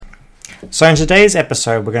So in today's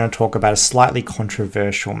episode, we're going to talk about a slightly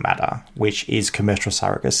controversial matter, which is commercial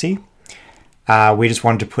surrogacy. We just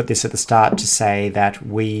wanted to put this at the start to say that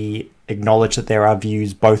we acknowledge that there are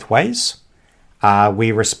views both ways.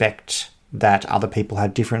 We respect that other people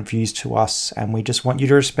have different views to us, and we just want you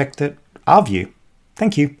to respect our view.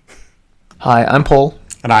 Thank you. Hi, I'm Paul.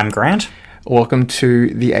 And I'm Grant. Welcome to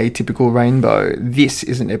The Atypical Rainbow. This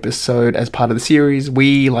is an episode as part of the series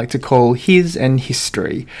we like to call His and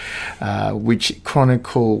His-tory, which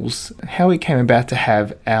chronicles how we came about to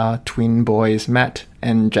have our twin boys, Matt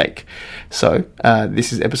and Jake. So,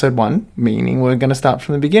 this is episode 1, meaning we're going to start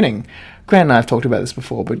from the beginning. Grant and I have talked about this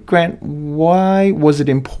before, but Grant, why was it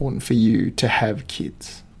important for you to have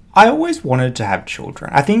kids? I always wanted to have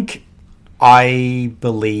children. I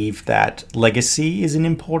believe that legacy is an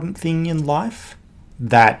important thing in life,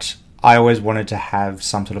 that I always wanted to have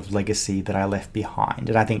some sort of legacy that I left behind.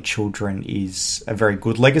 And I think children is a very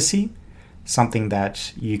good legacy, something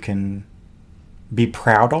that you can be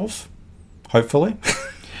proud of, hopefully.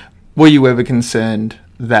 Were you ever concerned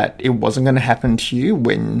that it wasn't going to happen to you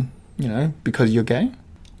when, because you're gay?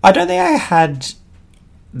 I don't think I had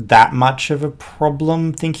that much of a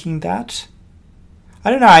problem thinking that. I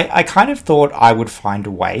don't know, I kind of thought I would find a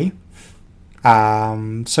way.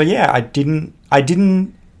 I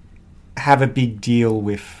didn't have a big deal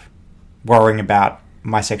with worrying about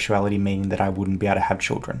my sexuality meaning that I wouldn't be able to have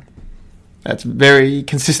children. That's very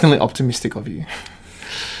consistently optimistic of you.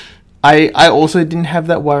 I also didn't have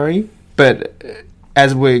that worry, but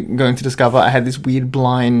as we're going to discover, I had this weird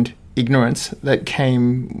blind ignorance that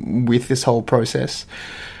came with this whole process.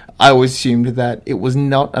 I always assumed that it was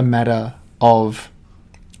not a matter of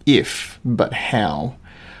if, but how.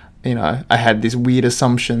 I had this weird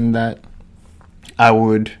assumption that I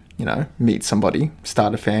would, meet somebody,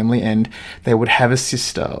 start a family, and they would have a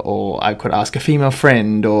sister, or I could ask a female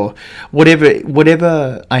friend, or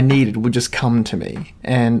whatever I needed would just come to me.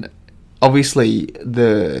 And obviously,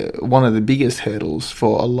 one of the biggest hurdles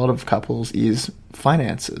for a lot of couples is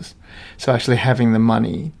finances. So actually having the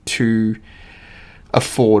money to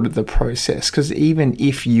afford the process, because even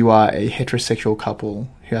if you are a heterosexual couple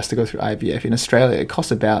who has to go through IVF in Australia, it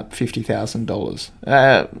costs about $50,000.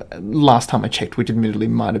 Last time I checked, which admittedly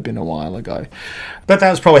might have been a while ago. But that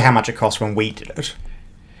was probably how much it cost when we did it.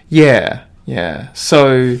 Yeah.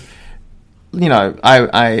 So,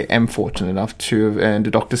 I am fortunate enough to have earned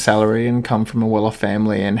a doctor's salary and come from a well-off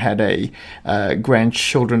family and had a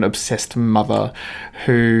grandchildren-obsessed mother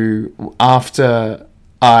who, after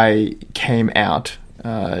I came out,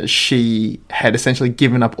 she had essentially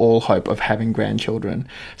given up all hope of having grandchildren.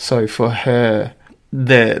 So for her,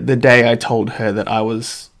 the day I told her that I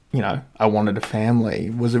was, I wanted a family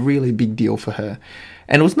was a really big deal for her.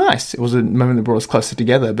 And it was nice. It was a moment that brought us closer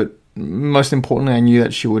together. But most importantly, I knew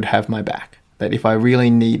that she would have my back. That if I really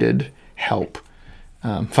needed help,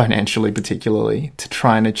 financially particularly, to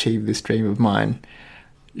try and achieve this dream of mine,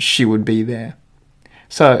 she would be there.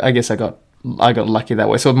 So I guess I got lucky that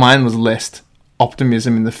way. So mine was less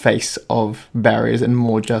optimism in the face of barriers and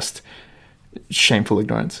more just shameful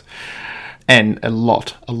ignorance and a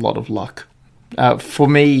lot of luck. For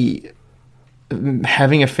me,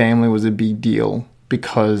 having a family was a big deal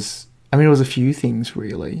because, it was a few things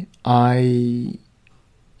really. I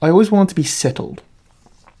always wanted to be settled.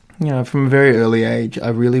 From a very early age, I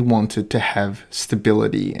really wanted to have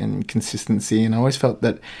stability and consistency, and I always felt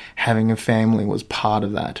that having a family was part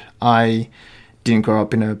of that. I didn't grow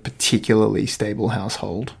up in a particularly stable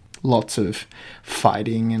household. Lots of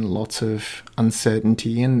fighting and lots of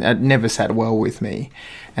uncertainty, and that never sat well with me.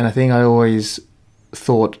 And I think I always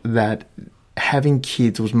thought that having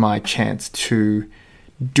kids was my chance to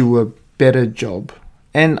do a better job.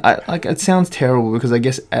 And it sounds terrible because I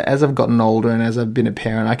guess as I've gotten older and as I've been a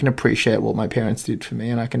parent, I can appreciate what my parents did for me,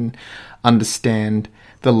 and I can understand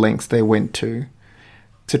the lengths they went to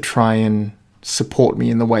try and support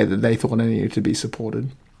me in the way that they thought I needed to be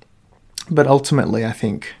supported. But ultimately, I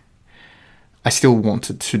think I still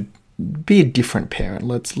wanted to be a different parent.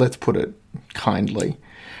 Let's put it kindly.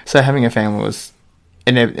 So having a family was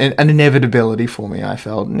an inevitability for me, I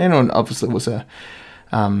felt. And obviously it was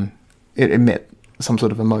it met some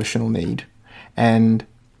sort of emotional need. And,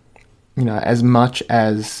 as much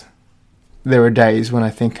as there are days when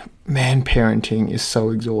I think, man, parenting is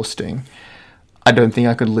so exhausting, I don't think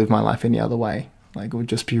I could live my life any other way. It would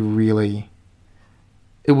just be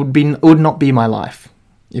it would not be my life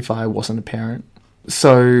if I wasn't a parent.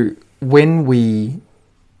 So when we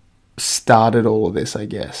started all of this, I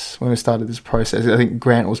guess, when we started this process, I think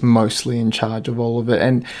Grant was mostly in charge of all of it.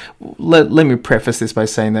 And let me preface this by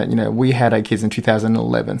saying that, we had our kids in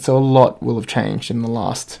 2011, so a lot will have changed in the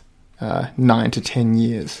last 9 to 10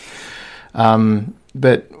 years.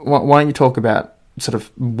 But why don't you talk about sort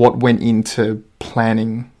of what went into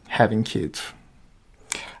planning having kids?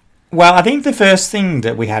 Well, I think the first thing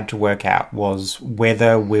that we had to work out was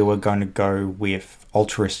whether we were going to go with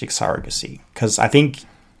altruistic surrogacy, because I think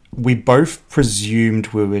we both presumed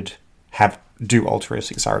we would do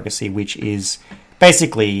altruistic surrogacy, which is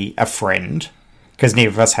basically a friend, because neither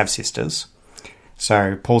of us have sisters.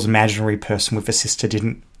 So Paul's imaginary person with a sister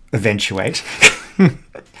didn't eventuate.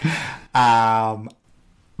 But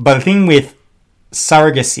the thing with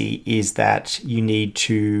surrogacy is that you need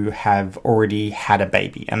to have already had a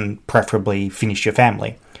baby and preferably finished your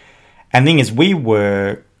family. And the thing is, we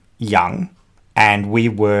were young and we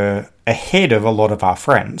were ahead of a lot of our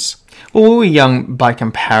friends. Well, we were young by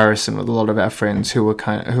comparison with a lot of our friends who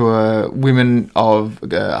were women of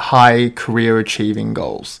high career achieving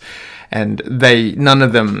goals, and none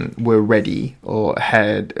of them were ready or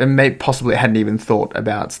possibly hadn't even thought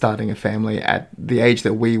about starting a family at the age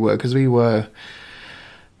that we were, because we were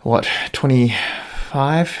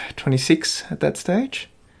 25, 26 at that stage.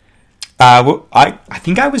 Well, I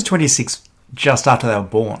think I was 26 just after they were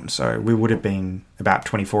born, so we would have been about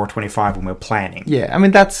 24 or 25 when we were planning. Yeah, I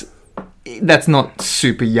mean, that's not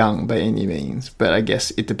super young by any means, but I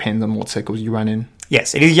guess it depends on what circles you run in.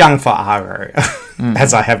 Yes, it is young for our area,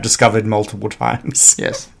 as I have discovered multiple times.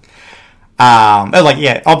 Yes.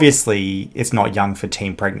 Obviously it's not young for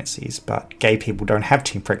teen pregnancies, but gay people don't have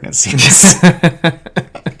teen pregnancies.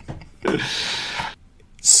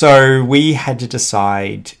 So we had to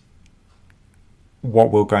decide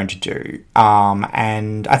what we were going to do.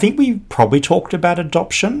 And I think we probably talked about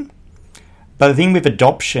adoption. But the thing with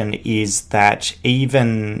adoption is that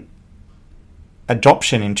even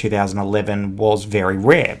adoption in 2011 was very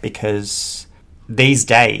rare, because these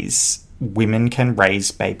days women can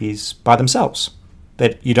raise babies by themselves.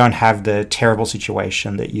 That you don't have the terrible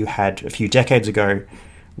situation that you had a few decades ago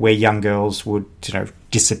where young girls would,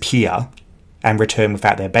 disappear and return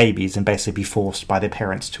without their babies and basically be forced by their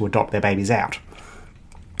parents to adopt their babies out.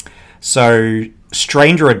 So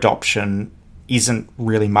stranger adoption isn't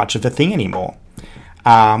really much of a thing anymore,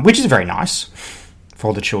 which is very nice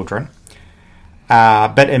for the children.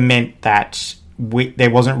 But it meant that there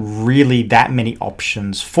wasn't really that many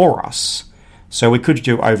options for us. So we could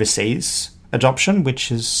do overseas adoption,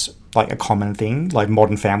 which is like a common thing. Like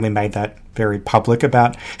Modern Family made that very public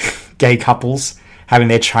about gay couples having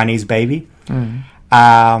their Chinese baby.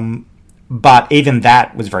 But even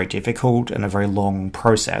that was very difficult and a very long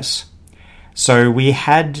process. So we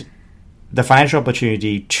had the financial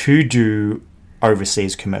opportunity to do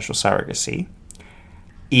overseas commercial surrogacy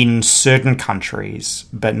in certain countries,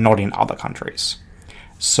 but not in other countries.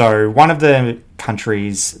 So one of the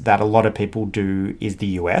countries that a lot of people do is the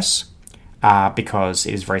US, because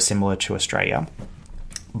it is very similar to Australia.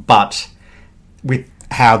 But with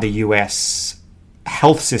how the US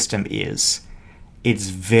health system is, it's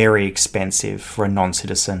very expensive for a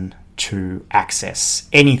non-citizen to access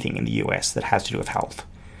anything in the US that has to do with health.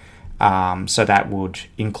 So that would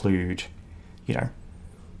include,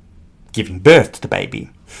 giving birth to the baby.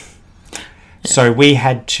 Yeah. So we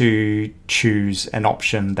had to choose an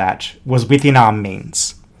option that was within our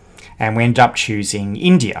means. And we ended up choosing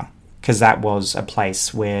India, because that was a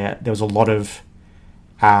place where there was a lot of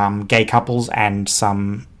gay couples and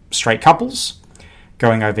some straight couples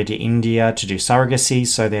going over to India to do surrogacy.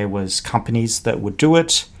 So there was companies that would do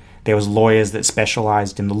it. There was lawyers that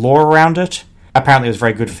specialised in the law around it. Apparently it was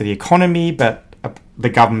very good for the economy, but the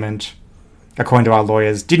government, according to our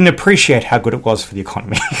lawyers, didn't appreciate how good it was for the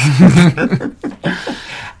economy.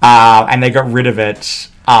 And they got rid of it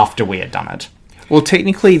after we had done it. Well,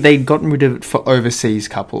 technically, they'd gotten rid of it for overseas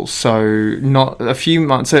couples. So not a few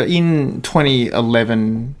months. So in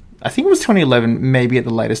 2011, I think it was 2011, maybe at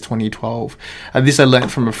the latest 2012. This I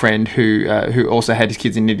learnt from a friend who also had his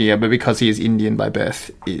kids in India, but because he is Indian by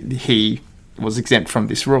birth, he was exempt from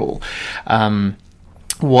this rule.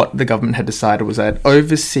 What the government had decided was that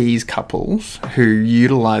overseas couples who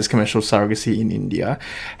utilised commercial surrogacy in India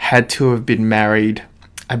had to have been married,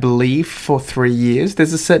 I believe, for 3 years.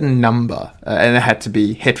 There's a certain number, and it had to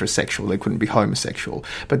be heterosexual. They couldn't be homosexual.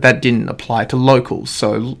 But that didn't apply to locals.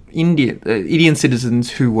 So Indian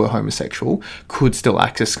citizens who were homosexual could still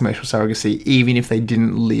access commercial surrogacy, even if they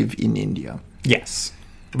didn't live in India. Yes.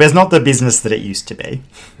 But it's not the business that it used to be.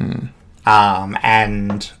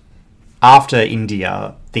 And after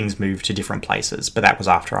India, things moved to different places, but that was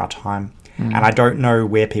after our time. And I don't know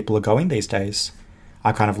where people are going these days.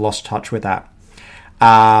 I kind of lost touch with that.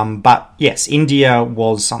 But yes, India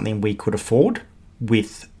was something we could afford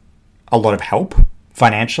with a lot of help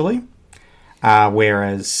financially.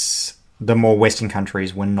 whereas the more Western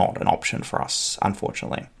countries were not an option for us,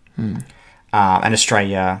 unfortunately. And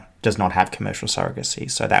Australia does not have commercial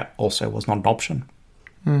surrogacy, so that also was not an option.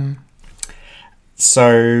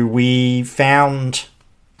 So we found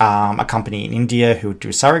a company in India who would do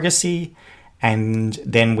surrogacy, and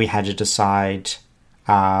then we had to decide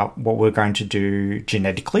what we're going to do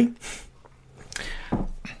genetically.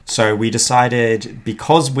 So we decided,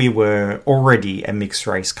 because we were already a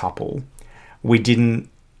mixed-race couple, we didn't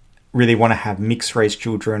really want to have mixed-race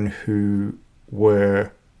children who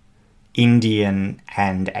were Indian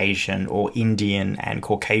and Asian or Indian and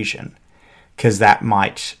Caucasian, because that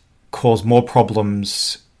might cause more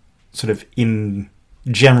problems sort of in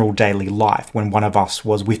general daily life when one of us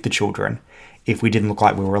was with the children if we didn't look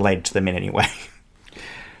like we were related to them in any way.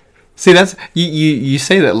 See, that's you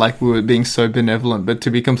say that like we were being so benevolent, but to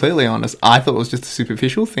be completely honest, I thought it was just a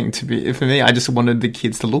superficial thing to be. For me, I just wanted the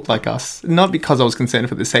kids to look like us, not because I was concerned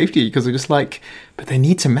for their safety, because I was just like, but they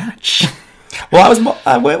need to match. Well, I was more,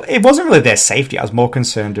 it wasn't really their safety. I was more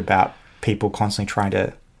concerned about people constantly trying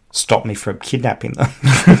to stop me from kidnapping them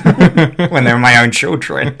when they're my own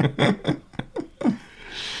children.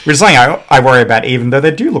 Which is something I worry about, even though they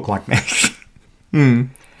do look like me.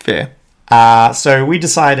 Fair. So we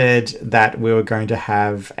decided that we were going to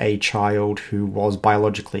have a child who was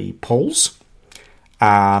biologically Paul's,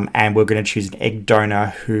 and we're going to choose an egg donor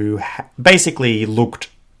who basically looked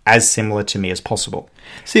as similar to me as possible.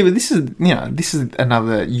 See, but this is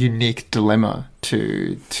another unique dilemma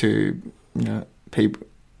to people,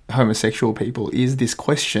 homosexual people, is this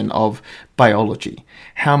question of biology.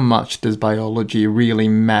 How much does biology really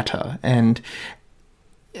matter? And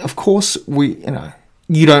of course,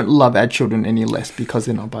 you don't love our children any less because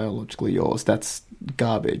they're not biologically yours. That's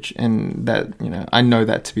garbage, and that I know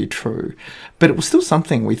that to be true. But it was still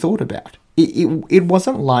something we thought about. It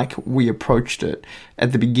wasn't like we approached it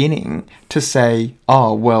at the beginning to say,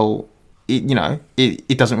 oh well,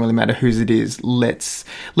 it doesn't really matter whose it is. Let's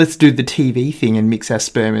do the TV thing and mix our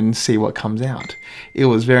sperm and see what comes out. It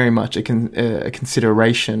was very much a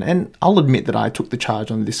consideration, and I'll admit that I took the charge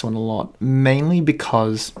on this one a lot, mainly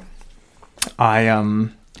because I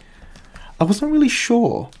wasn't really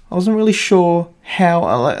sure. I wasn't really sure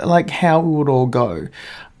how it would all go.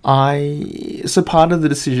 So part of the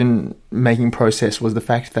decision-making process was the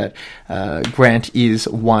fact that Grant is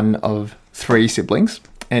one of 3 siblings,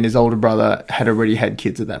 and his older brother had already had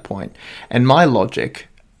kids at that point. And my logic,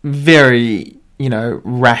 very,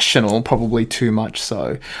 rational, probably too much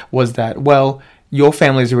so, was that, well, your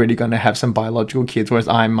family's already going to have some biological kids, whereas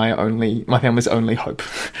I'm my family's only hope.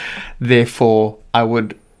 Therefore, I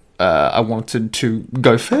wanted to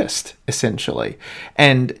go first, essentially.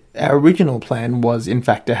 And our original plan was, in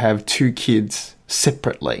fact, to have 2 kids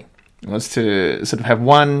separately. It was to sort of have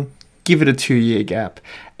one, give it a 2-year gap,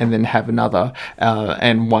 and then have another.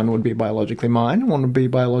 And one would be biologically mine, one would be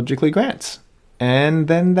biologically Grant's. And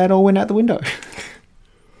then that all went out the window.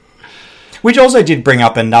 Which also did bring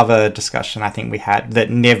up another discussion I think we had that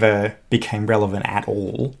never became relevant at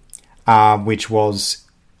all, which was,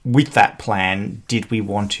 with that plan, did we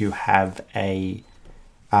want to have a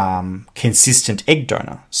consistent egg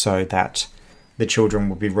donor so that the children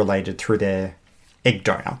would be related through their egg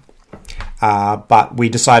donor? But we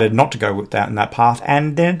decided not to go with that in that path,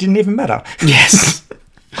 and then it didn't even matter. Yes.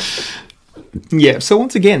 Yeah, so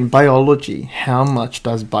once again, biology. How much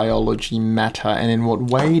does biology matter, and in what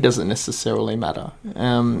way does it necessarily matter?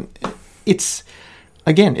 It's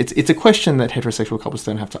a question that heterosexual couples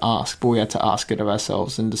don't have to ask, but we had to ask it of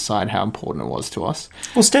ourselves and decide how important it was to us.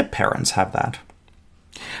 Well, step-parents have that.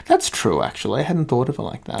 That's true, actually. I hadn't thought of it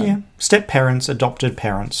like that. Yeah, step-parents, adopted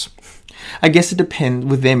parents. I guess it depends.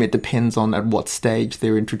 With them, it depends on at what stage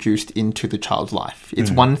they're introduced into the child's life.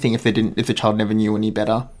 It's one thing if the child never knew any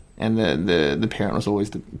better, and the parent was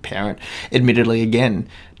always the parent. Admittedly, again,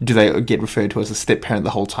 do they get referred to as a step-parent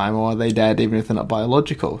the whole time, or are they dad even if they're not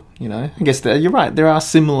biological? I guess you're right. There are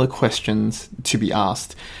similar questions to be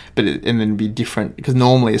asked, and then be different, because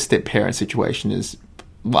normally a step-parent situation is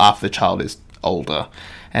after the child is older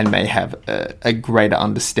and may have a greater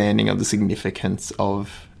understanding of the significance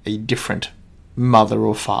of a different mother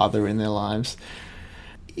or father in their lives.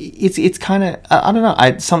 It's kind of, I don't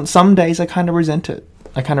know. Some days I kind of resent it.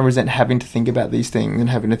 I kind of resent having to think about these things and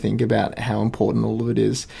having to think about how important all of it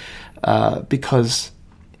is, because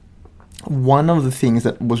one of the things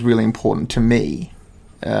that was really important to me,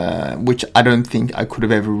 which I don't think I could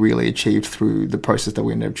have ever really achieved through the process that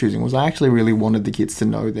we ended up choosing, was I actually really wanted the kids to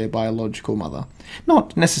know their biological mother.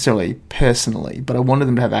 Not necessarily personally, but I wanted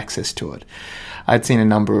them to have access to it. I'd seen a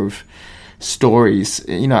number of stories.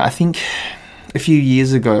 I think a few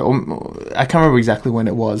years ago, or I can't remember exactly when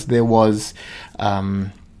it was, there was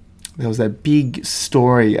that big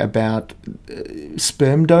story about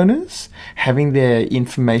sperm donors having their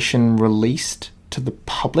information released to the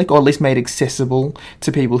public, or at least made accessible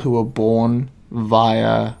to people who were born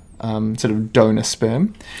via sort of donor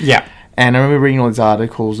sperm. Yeah. And I remember reading all these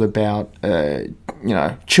articles about,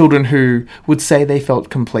 children who would say they felt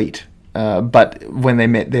complete, but when they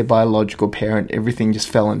met their biological parent, everything just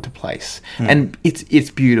fell into place. And it's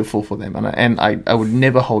beautiful for them, and I would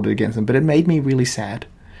never hold it against them. But it made me really sad,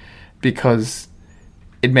 because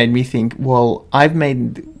it made me think, well, I've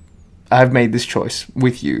made this choice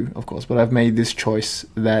with you, of course, but I've made this choice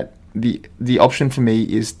that the option for me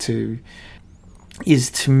is to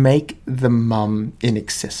make the mum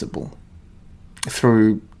inaccessible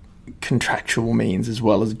through contractual means as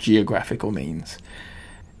well as geographical means.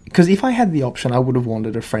 Because if I had the option, I would have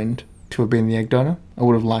wanted a friend to have been the egg donor. I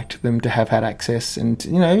would have liked them to have had access and,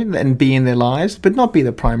 and be in their lives, but not be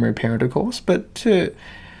the primary parent, of course, but to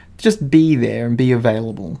just be there and be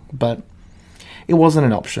available. But it wasn't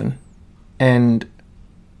an option. And,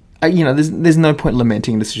 there's no point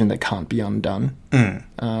lamenting a decision that can't be undone.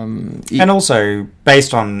 And also,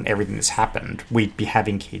 based on everything that's happened, we'd be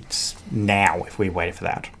having kids now if we waited for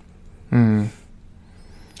that.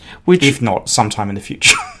 Which, if not, sometime in the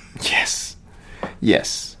future.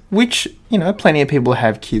 Yes. Which, plenty of people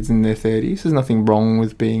have kids in their 30s. There's nothing wrong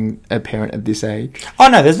with being a parent at this age. Oh,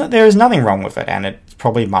 no, there is nothing wrong with it, and it's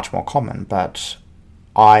probably much more common, but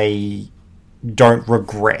I don't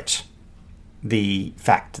regret the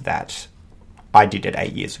fact that I did it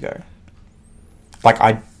 8 years ago. Like,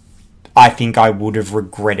 I think I would have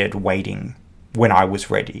regretted waiting when I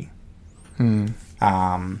was ready. And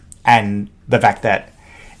the fact that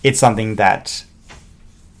it's something that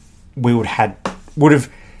we would have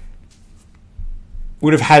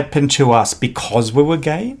happened to us because we were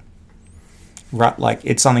gay, right? Like,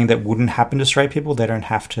 it's something that wouldn't happen to straight people. They don't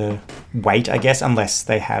have to wait, I guess, unless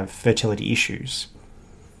they have fertility issues.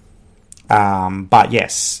 But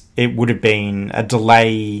yes, it would have been a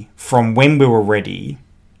delay from when we were ready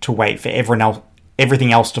to wait for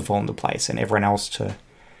everything else to fall into place and everyone else to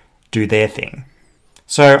do their thing.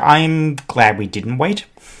 So I'm glad we didn't wait.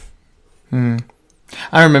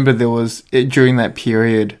 I remember there was, during that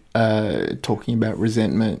period, talking about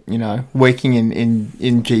resentment, working in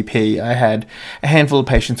GP, I had a handful of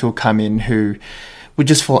patients who would come in who would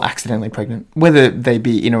just fall accidentally pregnant. Whether they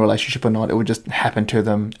be in a relationship or not, it would just happen to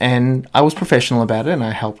them. And I was professional about it, and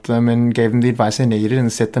I helped them and gave them the advice they needed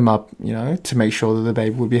and set them up, to make sure that the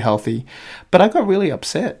baby would be healthy. But I got really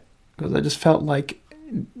upset because I just felt like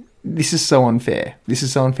this is so unfair. This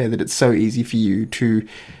is so unfair that it's so easy for you to,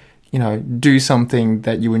 do something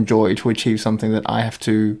that you enjoy to achieve something that I have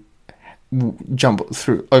to jump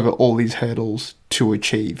through over all these hurdles to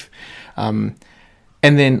achieve. And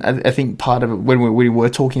then I think part of it, when we were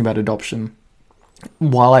talking about adoption,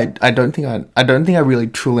 while I don't think I really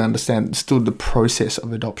truly understood the process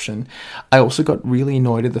of adoption, I also got really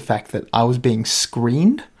annoyed at the fact that I was being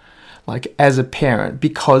screened, like, as a parent,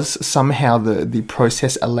 because somehow the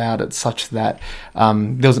process allowed it such that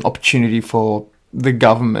there was an opportunity for the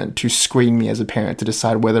government to screen me as a parent to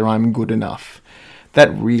decide whether I'm good enough.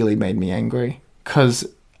 That really made me angry, because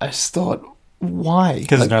I just thought, why?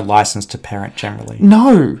 Because there's no license to parent generally.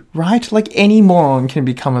 No, right? Like, any moron can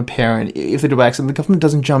become a parent if they do accident. The government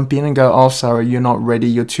doesn't jump in and go, oh, sorry, you're not ready,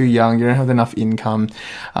 you're too young, you don't have enough income,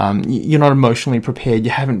 you're not emotionally prepared,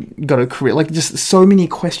 you haven't got a career. Like, just so many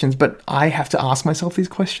questions, but I have to ask myself these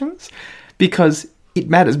questions because it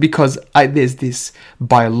matters, because there's this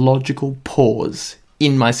biological pause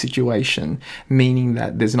in my situation, meaning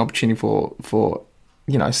that there's an opportunity for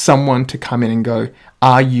someone to come in and go,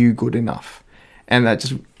 are you good enough? And that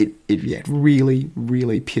just, it really,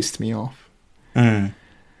 really pissed me off. Well,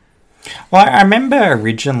 I remember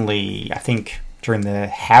originally, I think during the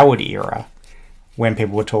Howard era, when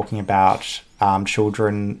people were talking about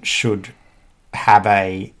children should have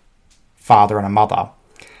a father and a mother.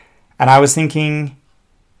 And I was thinking,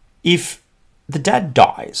 if the dad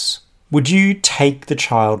dies, would you take the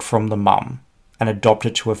child from the mum and adopt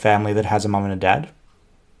it to a family that has a mum and a dad?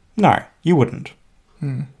 No, you wouldn't.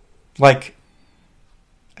 Like,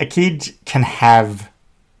 a kid can have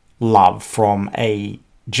love from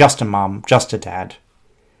just a mum, just a dad.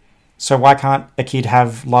 So why can't a kid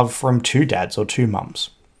have love from two dads or two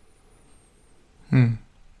mums? And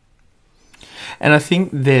I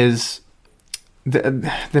think there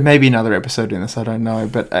may be another episode in this, I don't know,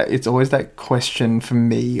 but it's always that question for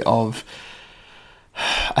me of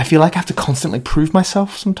I feel like I have to constantly prove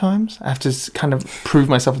myself sometimes. I have to kind of prove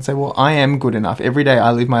myself and say, well, I am good enough. Every day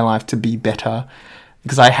I live my life to be better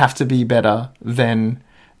because I have to be better than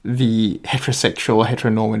the heterosexual,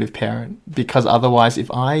 heteronormative parent. Because otherwise, if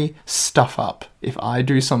I stuff up, if I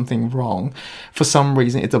do something wrong, for some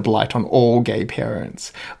reason, it's a blight on all gay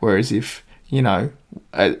parents. Whereas if, you know,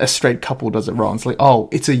 a straight couple does it wrong, it's like, oh,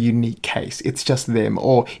 it's a unique case. It's just them,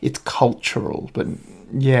 or it's cultural. But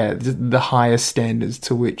yeah, the higher standards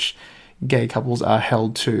to which gay couples are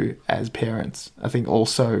held to as parents, I think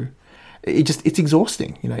also it's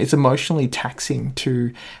exhausting. You know, it's emotionally taxing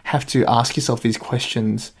to have to ask yourself these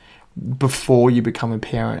questions before you become a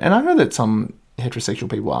parent. And I know that some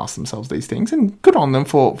heterosexual people ask themselves these things, and good on them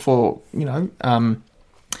for you know,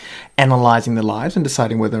 analysing their lives and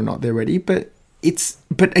deciding whether or not they're ready. But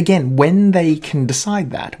again, when they can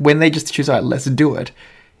decide that, when they just choose, all right, let's do it,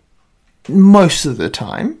 most of the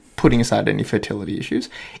time, putting aside any fertility issues,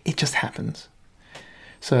 it just happens.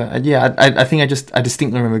 So yeah, I think I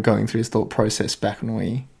distinctly remember going through this thought process back when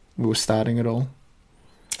we were starting it all.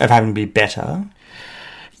 Of having to be better?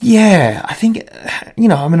 Yeah, I think, you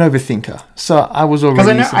know, I'm an overthinker. So I was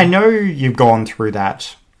already... Because I know you've gone through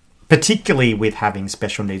that, particularly with having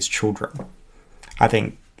special needs children. I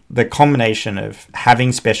think the combination of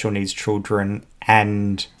having special needs children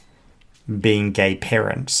and being gay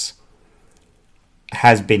parents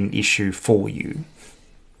has been an issue for you.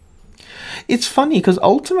 It's funny because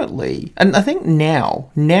ultimately, and I think now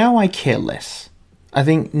I care less. I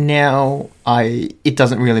think now it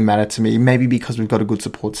doesn't really matter to me. Maybe because we've got a good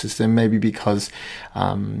support system. Maybe because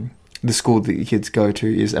the school that the kids go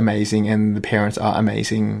to is amazing and the parents are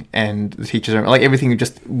amazing and the teachers are like everything.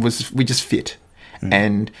 We just fit.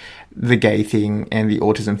 And the gay thing and the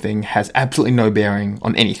autism thing has absolutely no bearing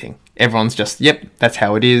on anything. Everyone's just, yep, that's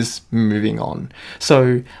how it is, moving on.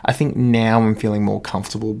 So I think now I'm feeling more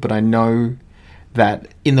comfortable, but I know that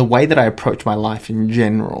in the way that I approach my life in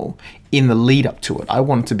general, in the lead up to it, I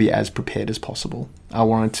wanted to be as prepared as possible. I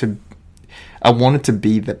wanted to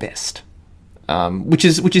be the best, which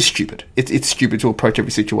is stupid. It's stupid to approach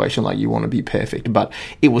every situation like you want to be perfect, but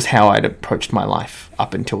it was how I'd approached my life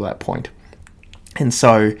up until that point. And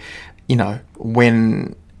so, you know,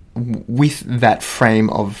 when with that frame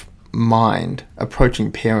of mind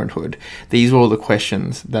approaching parenthood, these were all the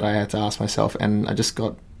questions that I had to ask myself, and I just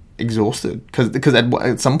got exhausted because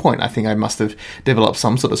at some point I think I must have developed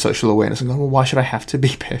some sort of social awareness and gone, well, why should I have to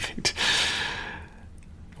be perfect?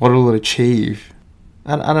 What will it achieve?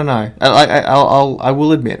 I don't know. I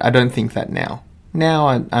will admit I don't think that now. Now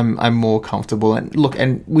I'm more comfortable, and look,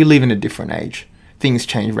 and we live in a different age. Things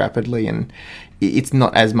change rapidly, and it's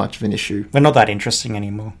not as much of an issue. We're not that interesting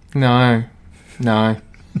anymore. No.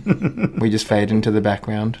 We just fade into the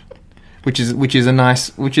background, which is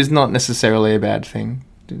not necessarily a bad thing,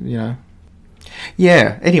 you know.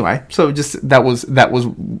 Yeah. Anyway, so just that was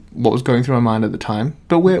what was going through my mind at the time.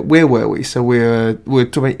 But where were we? So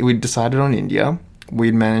we decided on India.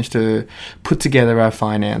 We'd managed to put together our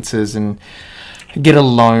finances and get a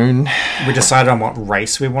loan. We decided on what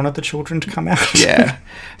race we wanted the children to come out. Yeah.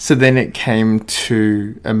 So then it came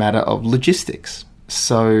to a matter of logistics.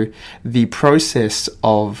 So the process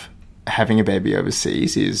of having a baby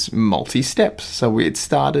overseas is multi-steps. So we had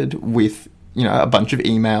started with, you know, a bunch of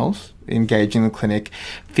emails, engaging the clinic,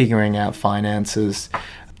 figuring out finances,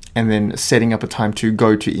 and then setting up a time to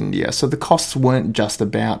go to India. So the costs weren't just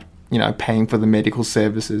about, you know, paying for the medical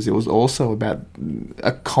services. It was also about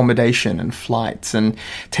accommodation and flights and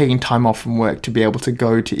taking time off from work to be able to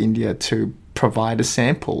go to India to provide a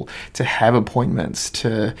sample, to have appointments,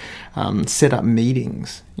 to set up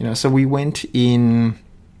meetings. You know, so we went in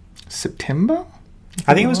September?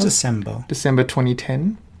 I think it was December. December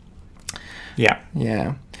 2010. Yeah.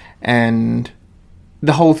 Yeah. And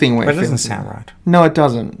the whole thing went... But it doesn't sound right. No, it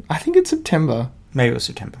doesn't. I think it's September. Maybe it was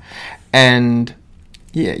September. And...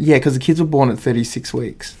 Yeah, because the kids were born at 36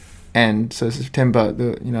 weeks. And so September,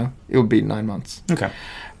 it would be 9 months. Okay.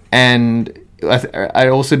 And I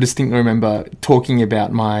also distinctly remember talking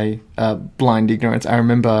about my blind ignorance. I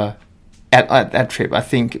remember at that trip, I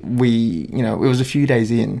think it was a few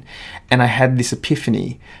days in, and I had this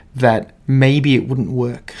epiphany that maybe it wouldn't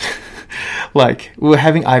work. Like, we were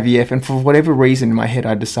having IVF, and for whatever reason in my head,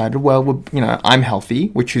 I decided, well, I'm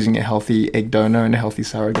healthy. We're choosing a healthy egg donor and a healthy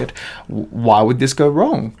surrogate. Why would this go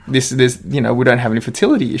wrong? We don't have any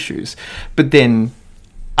fertility issues. But then,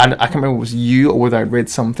 I can't remember if it was you or whether I'd read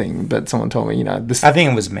something, but someone told me, this... I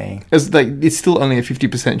think it was me. It's still only a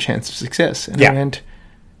 50% chance of success. And yeah. I went,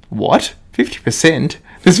 what? 50%?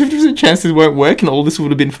 There's 50% chance this won't work and all this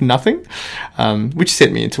would have been for nothing? Which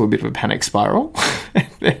sent me into a bit of a panic spiral. And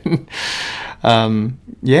then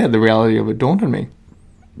The reality of it dawned on me.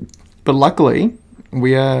 But luckily,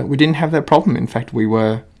 we didn't have that problem. In fact, we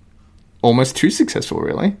were almost too successful,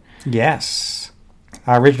 really. Yes.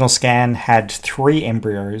 Our original scan had 3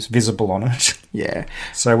 embryos visible on it. Yeah.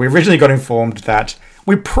 So we originally got informed that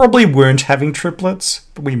we probably weren't having triplets,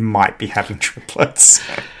 but we might be having triplets.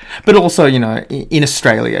 But also, in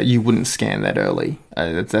Australia, you wouldn't scan that early.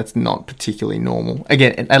 That's not particularly normal.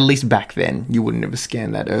 Again, at least back then, you wouldn't ever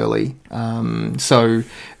scan that early. So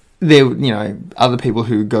there, other people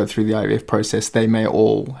who go through the IVF process, they may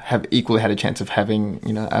all have equally had a chance of having,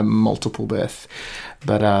 a multiple birth.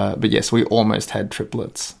 But yes, we almost had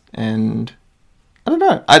triplets. And I don't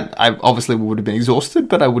know. I obviously would have been exhausted,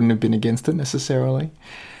 but I wouldn't have been against it necessarily.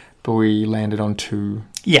 But we landed on 2.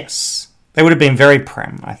 Yes. They would have been very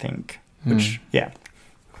prem, I think. Which,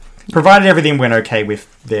 provided everything went okay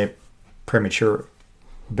with their premature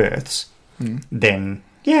births, then,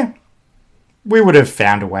 we would have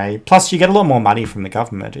found a way. Plus, you get a lot more money from the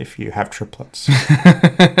government if you have triplets.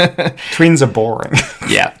 Twins are boring.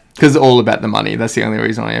 Yeah, because all about the money. That's the only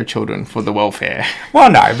reason I have children, for the welfare.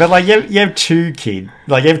 Well, no, but you have 2 kids.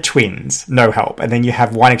 You have twins, no help. And then you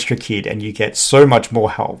have 1 extra kid and you get so much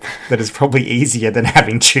more help that is probably easier than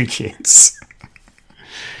having 2 kids.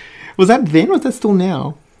 Was that then or was that still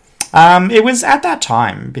now? It was at that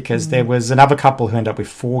time because there was another couple who ended up with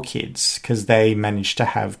 4 kids because they managed to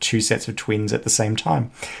have 2 sets of twins at the same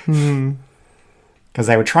time. Because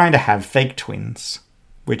they were trying to have fake twins,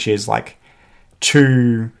 which is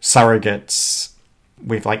 2 surrogates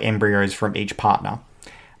with embryos from each partner.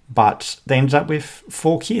 But they ended up with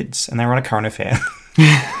 4 kids and they were on a current affair.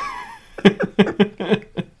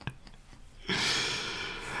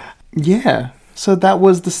 Yeah. So that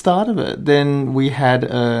was the start of it. Then we had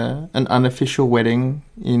an unofficial wedding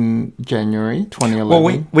in January 2011.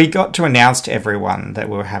 Well, we got to announce to everyone that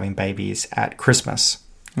we were having babies at Christmas.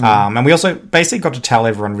 And we also basically got to tell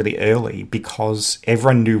everyone really early because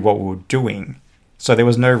everyone knew what we were doing. So there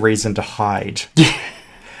was no reason to hide.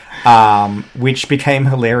 Which became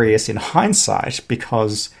hilarious in hindsight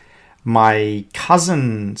because my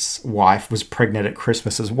cousin's wife was pregnant at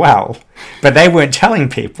Christmas as well. But they weren't telling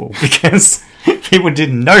people because people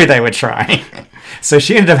didn't know they were trying. So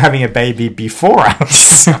she ended up having a baby before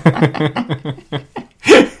us.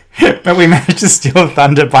 But we managed to steal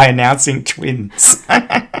thunder by announcing twins.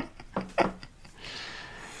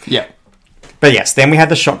 Yeah. But yes, then we had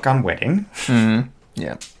the shotgun wedding.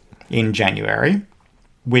 Yeah. In January,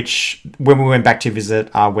 which when we went back to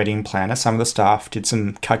visit our wedding planner, some of the staff did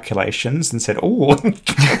some calculations and said, oh,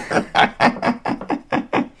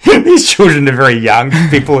 these children are very young,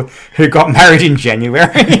 people who got married in January.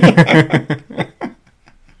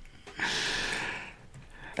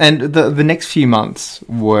 And the next few months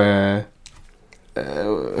were,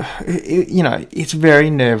 it's very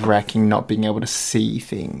nerve-wracking not being able to see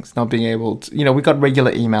things, not being able to, we got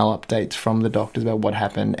regular email updates from the doctors about what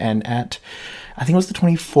happened. And at, I think it was the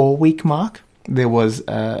 24-week mark, there was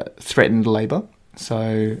threatened labour.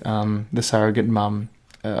 So the surrogate mum,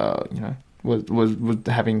 was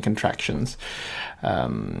having contractions.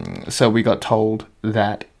 So we got told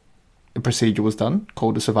that a procedure was done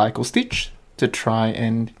called a cervical stitch to try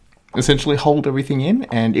and essentially hold everything in,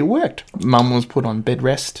 and it worked. Mum was put on bed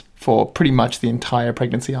rest for pretty much the entire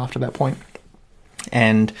pregnancy after that point.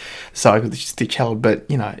 And so the stitch held, but,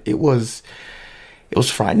 it was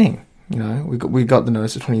frightening. We got the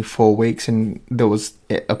notice of 24 weeks, and there was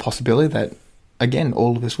a possibility that, again,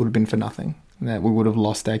 all of this would have been for nothing, that we would have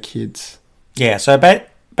lost our kids. Yeah, so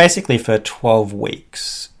basically for 12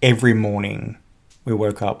 weeks, every morning we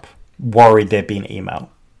woke up worried there'd be an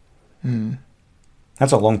email.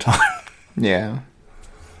 That's a long time. Yeah.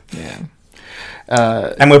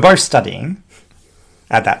 And we're both studying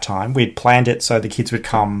at that time. We'd planned it so the kids would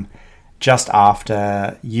come just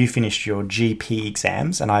after you finished your GP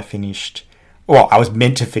exams and I finished... Well, I was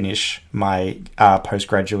meant to finish my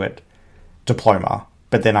postgraduate diploma,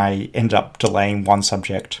 but then I ended up delaying one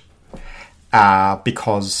subject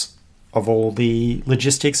because of all the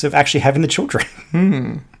logistics of actually having the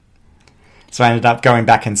children. So I ended up going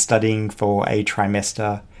back and studying for a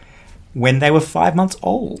trimester when they were 5 months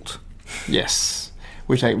old. Yes,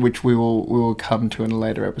 which we will come to in a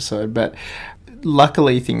later episode. But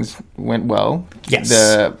luckily things went well. Yes.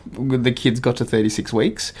 The kids got to 36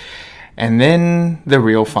 weeks. And then the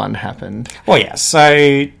real fun happened. Well, yeah.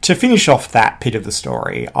 So to finish off that bit of the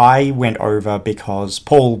story, I went over because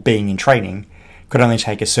Paul, being in training, could only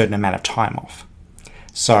take a certain amount of time off.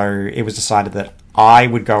 So it was decided that I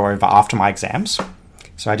would go over after my exams.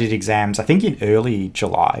 So I did exams, I think, in early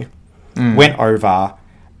July. Went over.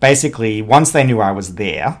 Basically, once they knew I was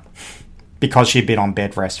there, because she'd been on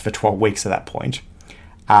bed rest for 12 weeks at that point,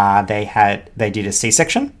 they did a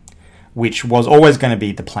C-section, which was always going to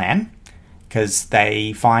be the plan, because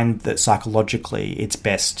they find that psychologically it's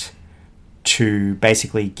best to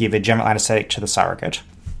basically give a general anesthetic to the surrogate,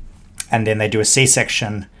 and then they do a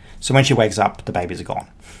C-section, so when she wakes up, the babies are gone,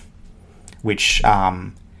 which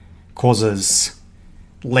causes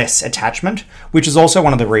less attachment, which is also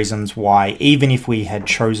one of the reasons why, even if we had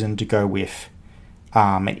chosen to go with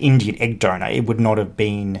an Indian egg donor, it would not have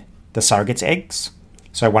been the surrogate's eggs.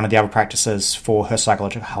 So one of the other practices for her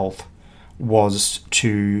psychological health was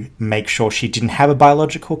to make sure she didn't have a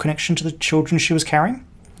biological connection to the children she was carrying.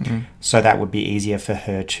 Mm. So that would be easier for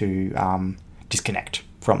her to disconnect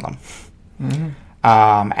from them. Mm.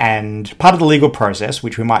 And part of the legal process,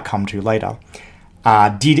 which we might come to later,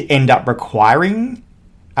 did end up requiring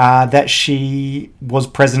that she was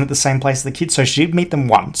present at the same place as the kids. So she did meet them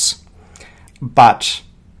once. But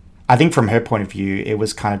I think from her point of view, it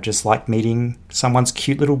was kind of just like meeting someone's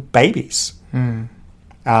cute little babies. Mm.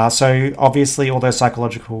 So obviously all those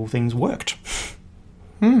psychological things worked.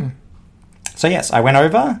 Mm. So yes, I went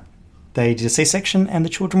over, they did a C-section, and the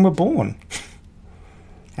children were born.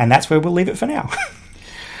 And that's where we'll leave it for now.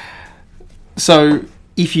 So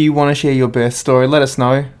if you want to share your birth story, let us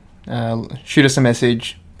know. Shoot us a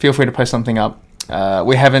message. Feel free to post something up.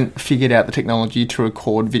 We haven't figured out the technology to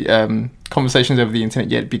record conversations over the internet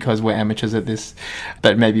yet because we're amateurs at this,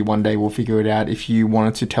 but maybe one day we'll figure it out if you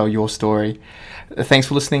wanted to tell your story. Thanks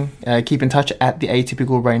for listening. Keep in touch at The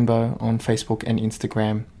Atypical Rainbow on Facebook and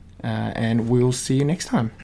Instagram, and we'll see you next time.